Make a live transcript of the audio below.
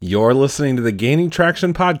You're listening to the Gaining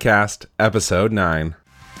Traction Podcast, Episode 9.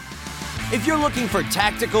 If you're looking for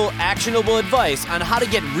tactical, actionable advice on how to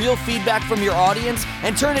get real feedback from your audience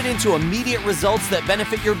and turn it into immediate results that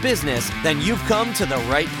benefit your business, then you've come to the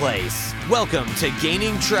right place. Welcome to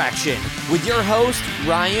Gaining Traction with your host,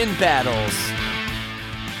 Ryan Battles.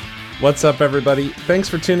 What's up, everybody? Thanks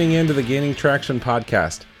for tuning in to the Gaining Traction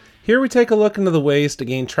Podcast. Here we take a look into the ways to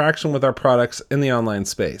gain traction with our products in the online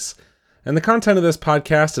space. And the content of this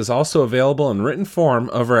podcast is also available in written form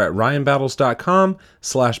over at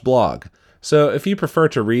ryanbattles.com/blog. So if you prefer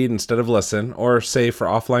to read instead of listen, or save for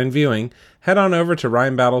offline viewing, head on over to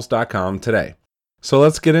ryanbattles.com today. So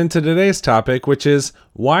let's get into today's topic, which is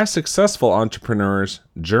why successful entrepreneurs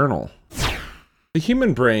journal. The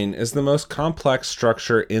human brain is the most complex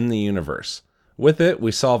structure in the universe. With it,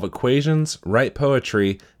 we solve equations, write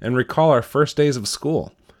poetry, and recall our first days of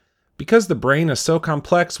school. Because the brain is so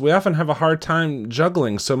complex, we often have a hard time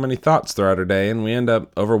juggling so many thoughts throughout our day, and we end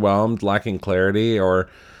up overwhelmed, lacking clarity, or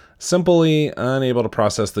simply unable to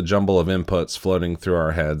process the jumble of inputs floating through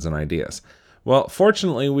our heads and ideas. Well,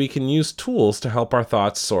 fortunately, we can use tools to help our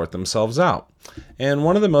thoughts sort themselves out. And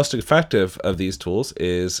one of the most effective of these tools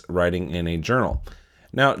is writing in a journal.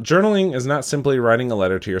 Now, journaling is not simply writing a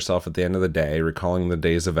letter to yourself at the end of the day, recalling the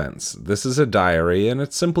day's events. This is a diary, and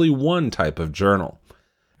it's simply one type of journal.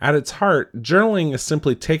 At its heart, journaling is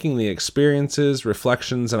simply taking the experiences,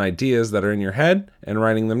 reflections, and ideas that are in your head and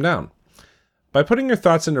writing them down. By putting your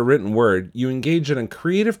thoughts into written word, you engage in a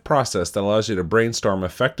creative process that allows you to brainstorm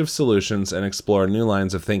effective solutions and explore new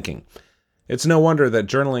lines of thinking. It's no wonder that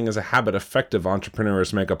journaling is a habit effective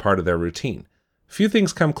entrepreneurs make a part of their routine. Few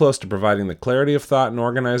things come close to providing the clarity of thought and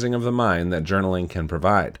organizing of the mind that journaling can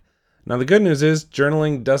provide. Now, the good news is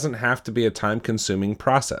journaling doesn't have to be a time-consuming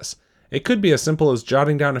process. It could be as simple as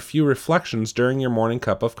jotting down a few reflections during your morning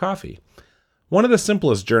cup of coffee. One of the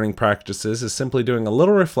simplest journaling practices is simply doing a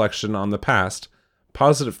little reflection on the past,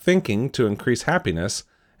 positive thinking to increase happiness,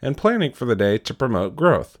 and planning for the day to promote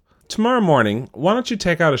growth. Tomorrow morning, why don't you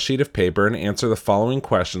take out a sheet of paper and answer the following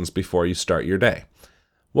questions before you start your day.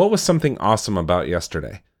 What was something awesome about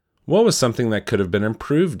yesterday? What was something that could have been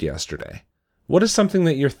improved yesterday? What is something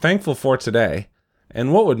that you're thankful for today?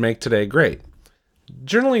 And what would make today great?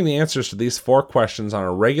 Journaling the answers to these 4 questions on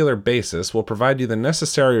a regular basis will provide you the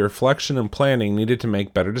necessary reflection and planning needed to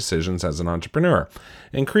make better decisions as an entrepreneur,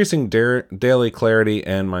 increasing daily clarity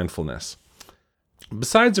and mindfulness.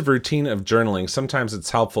 Besides a routine of journaling, sometimes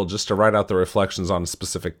it's helpful just to write out the reflections on a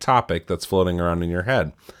specific topic that's floating around in your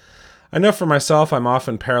head. I know for myself, I'm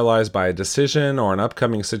often paralyzed by a decision or an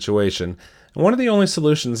upcoming situation, and one of the only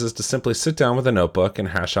solutions is to simply sit down with a notebook and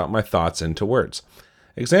hash out my thoughts into words.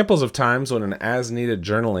 Examples of times when an as-needed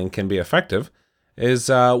journaling can be effective is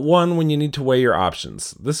one when you need to weigh your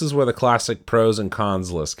options. This is where the classic pros and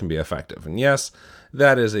cons list can be effective. And yes,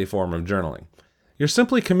 that is a form of journaling. You're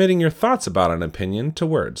simply committing your thoughts about an opinion to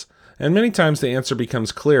words. And many times the answer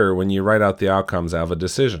becomes clearer when you write out the outcomes of a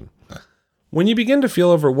decision. When you begin to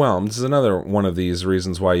feel overwhelmed, this is another one of these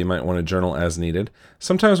reasons why you might want to journal as needed.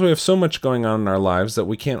 Sometimes we have so much going on in our lives that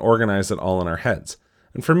we can't organize it all in our heads.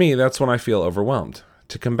 And for me, that's when I feel overwhelmed.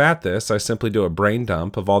 To combat this, I simply do a brain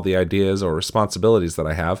dump of all the ideas or responsibilities that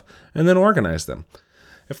I have, and then organize them.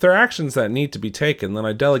 If there are actions that need to be taken, then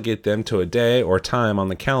I delegate them to a day or time on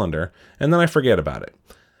the calendar, and then I forget about it.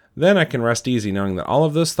 Then I can rest easy knowing that all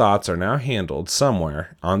of those thoughts are now handled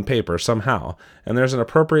somewhere, on paper somehow, and there's an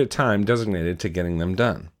appropriate time designated to getting them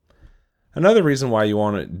done. Another reason why you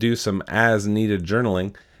want to do some as-needed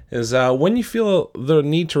journaling is when you feel the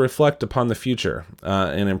need to reflect upon the future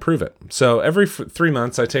and improve it. So every 3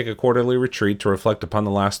 months, I take a quarterly retreat to reflect upon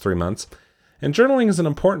the last 3 months, and journaling is an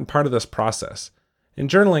important part of this process. In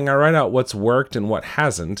journaling, I write out what's worked and what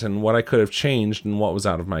hasn't, and what I could have changed and what was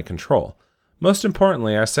out of my control. Most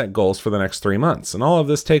importantly, I set goals for the next 3 months, and all of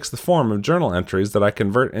this takes the form of journal entries that I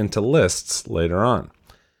convert into lists later on.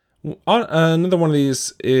 Another one of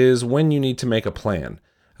these is when you need to make a plan.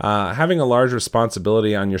 Having a large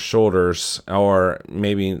responsibility on your shoulders, or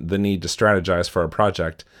maybe the need to strategize for a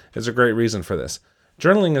project, is a great reason for this.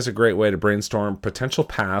 Journaling is a great way to brainstorm potential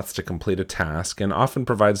paths to complete a task, and often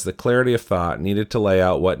provides the clarity of thought needed to lay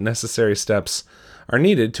out what necessary steps are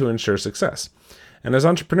needed to ensure success. And as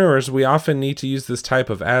entrepreneurs, we often need to use this type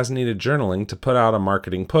of as-needed journaling to put out a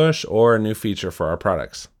marketing push or a new feature for our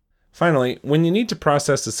products. Finally, when you need to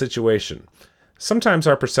process a situation, sometimes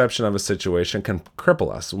our perception of a situation can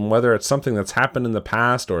cripple us. Whether it's something that's happened in the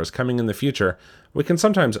past or is coming in the future, we can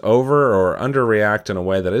sometimes over or underreact in a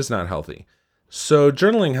way that is not healthy. So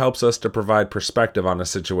journaling helps us to provide perspective on a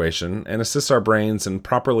situation and assists our brains in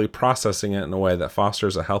properly processing it in a way that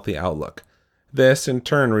fosters a healthy outlook. This, in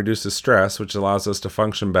turn, reduces stress, which allows us to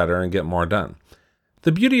function better and get more done.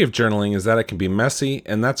 The beauty of journaling is that it can be messy,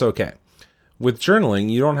 and that's okay. With journaling,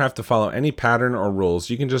 you don't have to follow any pattern or rules.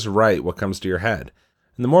 You can just write what comes to your head.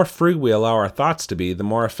 And the more free we allow our thoughts to be, the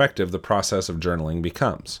more effective the process of journaling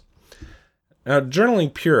becomes. Now,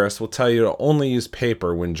 journaling purists will tell you to only use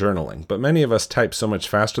paper when journaling, but many of us type so much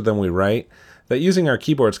faster than we write that using our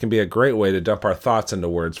keyboards can be a great way to dump our thoughts into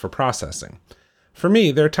words for processing. For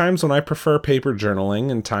me, there are times when I prefer paper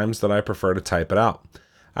journaling and times that I prefer to type it out.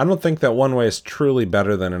 I don't think that one way is truly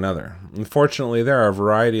better than another. Unfortunately, there are a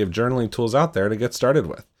variety of journaling tools out there to get started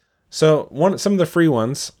with. So some of the free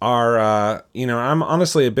ones are, I'm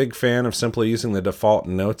honestly a big fan of simply using the default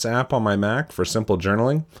Notes app on my Mac for simple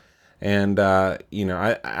journaling. And, I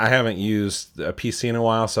haven't used a PC in a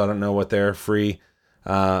while, so I don't know what they're free.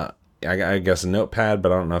 I guess a Notepad,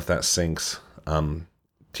 but I don't know if that syncs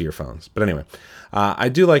to your phones. But anyway, I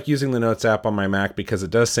do like using the Notes app on my Mac because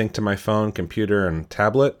it does sync to my phone, computer, and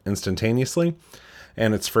tablet instantaneously.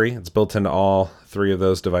 And it's free. It's built into all three of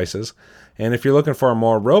those devices. And if you're looking for a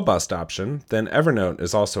more robust option, then Evernote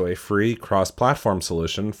is also a free cross-platform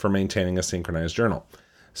solution for maintaining a synchronized journal.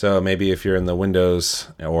 So maybe if you're in the Windows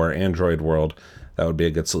or Android world, that would be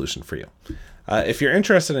a good solution for you. If you're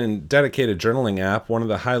interested in a dedicated journaling app, one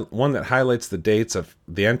that highlights the dates of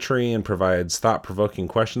the entry and provides thought-provoking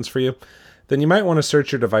questions for you, then you might want to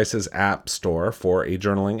search your device's app store for a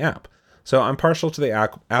journaling app. So I'm partial to the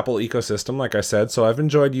Apple ecosystem, like I said, so I've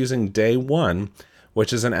enjoyed using Day One,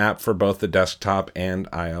 which is an app for both the desktop and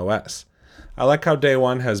iOS. I like how Day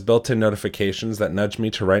One has built-in notifications that nudge me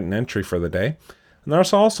to write an entry for the day. And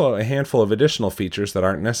there's also a handful of additional features that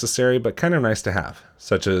aren't necessary but kind of nice to have,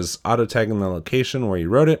 such as auto-tagging the location where you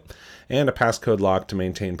wrote it and a passcode lock to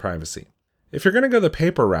maintain privacy. If you're going to go the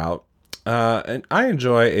paper route, and I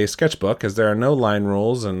enjoy a sketchbook as there are no line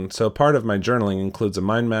rules, and so part of my journaling includes a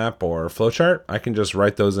mind map or flowchart. I can just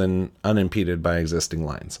write those in unimpeded by existing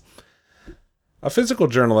lines. A physical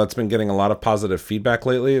journal that's been getting a lot of positive feedback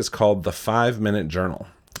lately is called the 5-Minute Journal.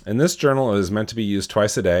 And this journal is meant to be used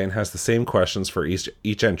twice a day and has the same questions for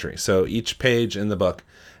each entry. So each page in the book,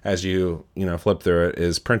 as you flip through it,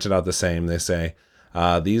 is printed out the same. They say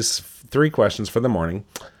these 3 questions for the morning,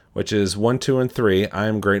 which is 1, 2, and 3. I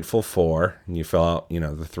am grateful for, and you fill out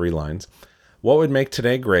the 3 lines. What would make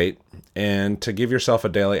today great? And to give yourself a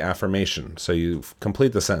daily affirmation. So you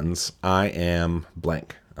complete the sentence, I am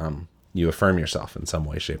blank. You affirm yourself in some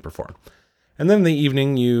way, shape, or form. And then in the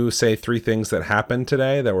evening, you say 3 things that happened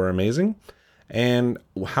today that were amazing, and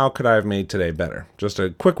how could I have made today better? Just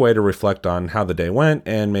a quick way to reflect on how the day went,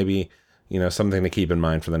 and maybe, something to keep in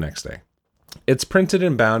mind for the next day. It's printed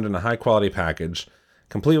and bound in a high-quality package,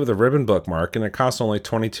 complete with a ribbon bookmark, and it costs only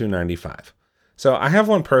 $22.95. So I have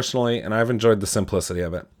one personally, and I've enjoyed the simplicity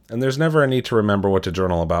of it. And there's never a need to remember what to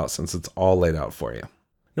journal about since it's all laid out for you.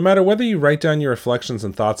 No matter whether you write down your reflections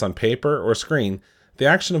and thoughts on paper or screen, the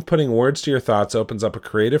action of putting words to your thoughts opens up a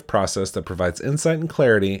creative process that provides insight and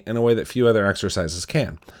clarity in a way that few other exercises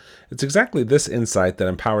can. It's exactly this insight that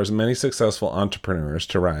empowers many successful entrepreneurs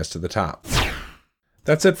to rise to the top.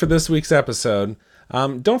 That's it for this week's episode.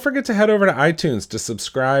 Don't forget to head over to iTunes to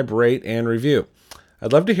subscribe, rate, and review.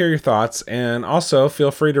 I'd love to hear your thoughts, and also feel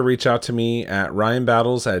free to reach out to me at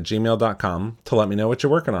ryanbattles@gmail.com to let me know what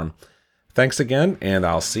you're working on. Thanks again, and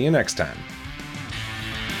I'll see you next time.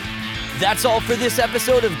 That's all for this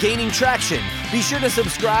episode of Gaining Traction. Be sure to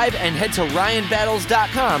subscribe and head to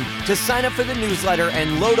ryanbattles.com to sign up for the newsletter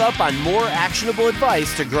and load up on more actionable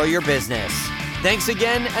advice to grow your business. Thanks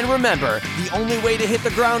again, and remember, the only way to hit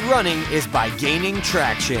the ground running is by gaining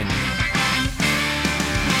traction.